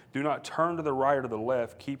ways. Do not turn to the right or the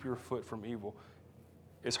left. Keep your foot from evil.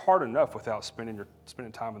 It's hard enough without spending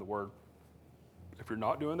time in the Word. If you're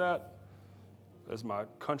not doing that, as my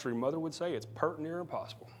country mother would say, it's pert near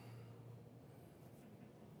impossible.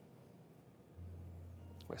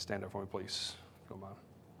 Wait, stand up for me, please, if you don't mind.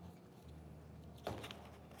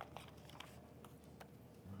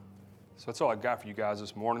 So that's all I got for you guys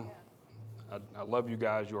this morning. I love you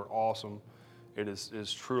guys. You are awesome. It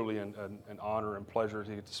is truly an honor and pleasure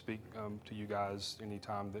to get to speak to you guys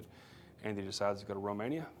anytime that Andy decides to go to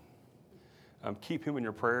Romania. Keep him in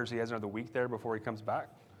your prayers. He has another week there before he comes back.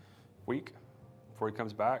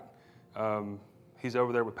 He's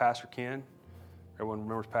over there with Pastor Ken. Everyone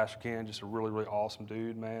remembers Pastor Ken, just a really, really awesome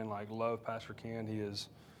dude, man. Love Pastor Ken. He is,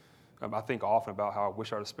 I think often about how I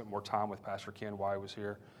wish I would have spent more time with Pastor Ken while he was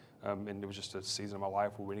here. And it was just a season of my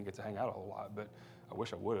life where we didn't get to hang out a whole lot, but I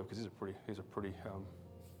wish I would have because he's a pretty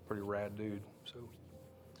rad dude. So,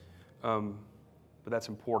 but that's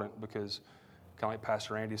important because, kind of like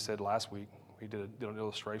Pastor Andy said last week, he did an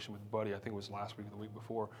illustration with Buddy. I think it was last week or the week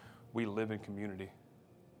before. We live in community.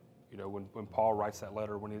 You know, when Paul writes that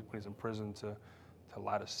letter when he's in prison to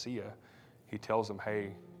Laodicea, he tells them,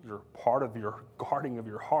 hey, part of your guarding of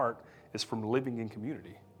your heart is from living in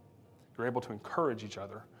community. You're able to encourage each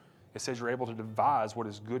other. It says you're able to devise what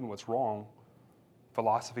is good and what's wrong,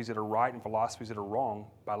 philosophies that are right and philosophies that are wrong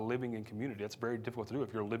by living in community. That's very difficult to do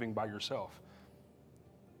if you're living by yourself.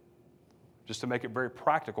 Just to make it very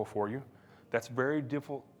practical for you, That's very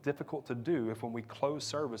difficult to do if when we close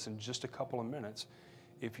service in just a couple of minutes,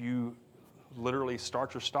 if you literally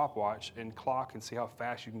start your stopwatch and clock and see how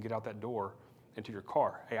fast you can get out that door into your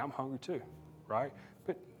car. Hey, I'm hungry too, right?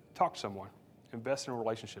 But talk to someone. Invest in a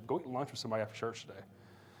relationship. Go eat lunch with somebody after church today.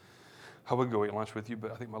 I would go eat lunch with you,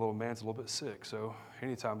 but I think my little man's a little bit sick. So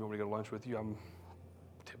anytime you want me to go to lunch with you, I'm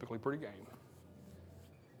typically pretty game.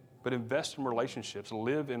 But invest in relationships.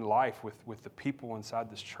 Live in life with the people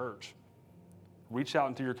inside this church. Reach out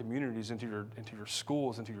into your communities, into your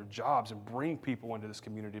schools, into your jobs, and bring people into this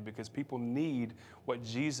community because people need what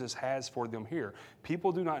Jesus has for them here.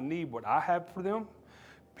 People do not need what I have for them.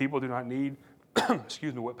 People do not need,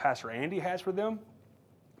 what Pastor Andy has for them.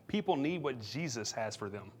 People need what Jesus has for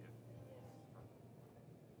them.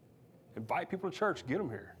 Invite people to church. Get them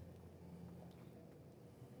here.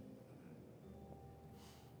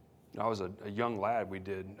 I was a young lad. We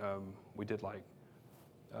did like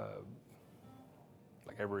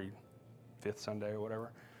every fifth Sunday or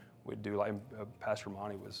whatever. We'd do like Pastor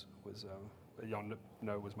Monty was y'all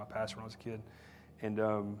know was my pastor when I was a kid,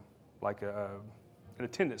 and like an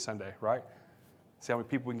attendance Sunday, right? See how many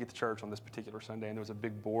people we can get to church on this particular Sunday, and there was a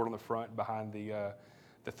big board on the front behind the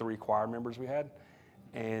 3 choir members we had.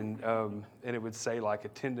 And it would say like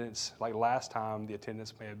attendance, like last time the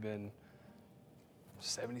attendance may have been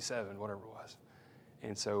 77, whatever it was.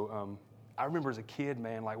 And so I remember as a kid,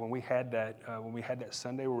 man, like when we had that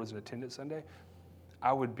Sunday where it was an attendance Sunday,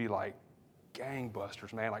 I would be like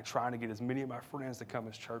gangbusters, man, like trying to get as many of my friends to come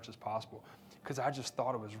as church as possible, because I just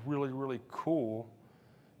thought it was really, really cool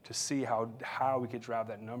to see how we could drive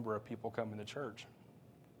that number of people coming to church.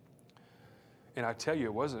 And I tell you,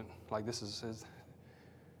 it wasn't like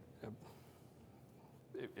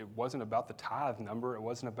it wasn't about the tithe number. It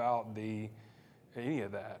wasn't about any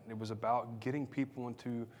of that. It was about getting people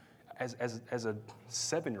into, as a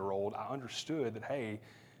 7-year-old, I understood that, hey,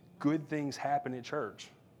 good things happen at church.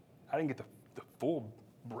 I didn't get the full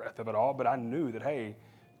breadth of it all, but I knew that, hey,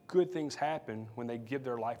 good things happen when they give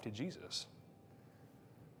their life to Jesus.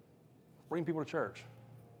 Bring people to church.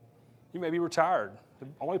 You may be retired. The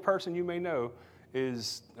only person you may know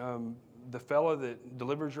is the fella that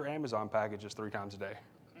delivers your Amazon packages 3 times a day.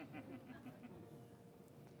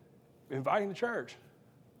 Inviting the church.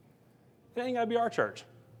 It ain't got to be our church.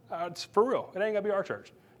 It's for real. It ain't got to be our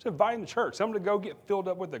church. It's inviting the church. Someone to go get filled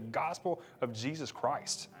up with the gospel of Jesus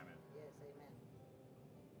Christ. Amen. Yes, amen.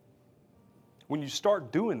 When you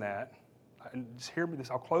start doing that, and just hear me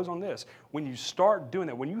this, I'll close on this. When you start doing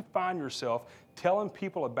that, when you find yourself telling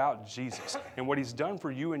people about Jesus and what he's done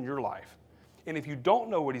for you in your life, and if you don't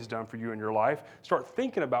know what he's done for you in your life, start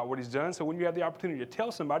thinking about what he's done so when you have the opportunity to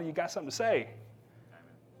tell somebody, you got something to say.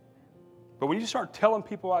 But when you start telling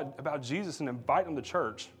people about Jesus and invite them to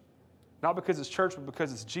church, not because it's church, but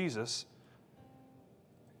because it's Jesus,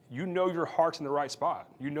 you know your heart's in the right spot.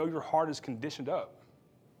 You know your heart is conditioned up.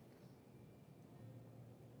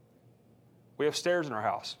 We have stairs in our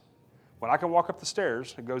house. When I can walk up the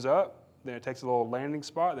stairs, it goes up, then it takes a little landing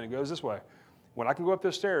spot, then it goes this way. When I can go up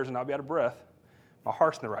those stairs and not be out of breath, my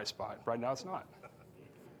heart's in the right spot. Right now, it's not.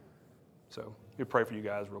 So let me pray for you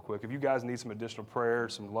guys real quick. If you guys need some additional prayer,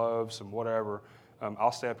 some love, some whatever,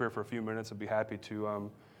 I'll stay up here for a few minutes and be happy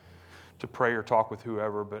to pray or talk with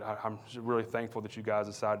whoever. But I'm really thankful that you guys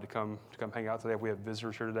decided to come hang out today. If we have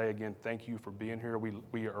visitors here today, again, thank you for being here.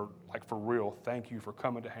 We are, like, for real, thank you for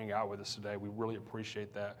coming to hang out with us today. We really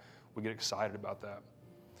appreciate that. We get excited about that.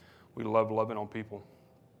 We love loving on people.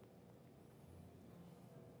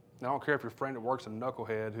 Now, I don't care if your friend at work's a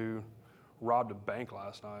knucklehead who robbed a bank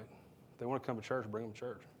last night. If they want to come to church, bring them to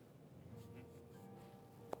church.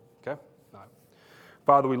 Okay? All right.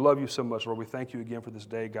 Father, we love you so much, Lord. We thank you again for this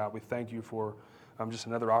day, God. We thank you for just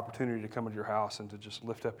another opportunity to come into your house and to just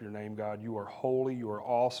lift up your name, God. You are holy. You are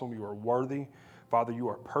awesome. You are worthy. Father, you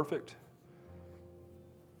are perfect.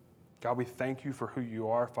 God, we thank you for who you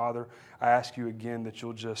are, Father. I ask you again that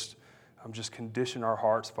you'll just condition our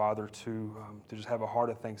hearts, Father, to just have a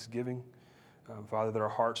heart of thanksgiving. Father, that our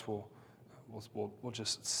hearts will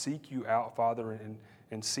just seek you out, Father,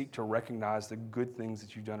 and seek to recognize the good things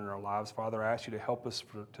that you've done in our lives. Father, I ask you to help us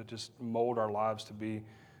to just mold our lives to be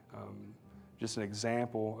just an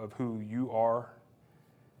example of who you are.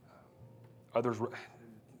 Others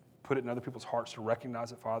put it in other people's hearts to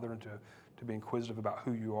recognize it, Father, and to be inquisitive about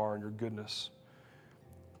who you are and your goodness.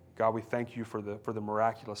 God, we thank you for the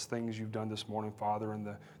miraculous things you've done this morning, Father, and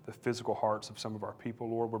the physical hearts of some of our people,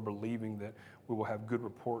 Lord. We're believing that we will have good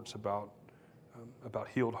reports about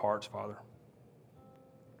healed hearts, Father.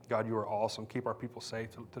 God, you are awesome. Keep our people safe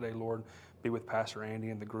today, Lord. Be with Pastor Andy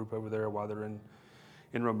and the group over there while they're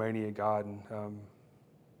in Romania, God. And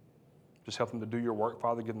Just help them to do your work,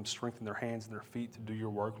 Father. Give them strength in their hands and their feet to do your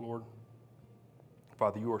work, Lord.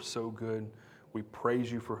 Father, you are so good. We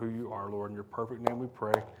praise you for who you are, Lord. In your perfect name we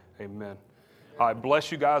pray. Amen. All right,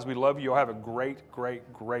 bless you guys. We love you. Y'all have a great,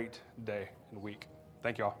 great, great day and week.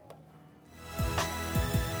 Thank y'all.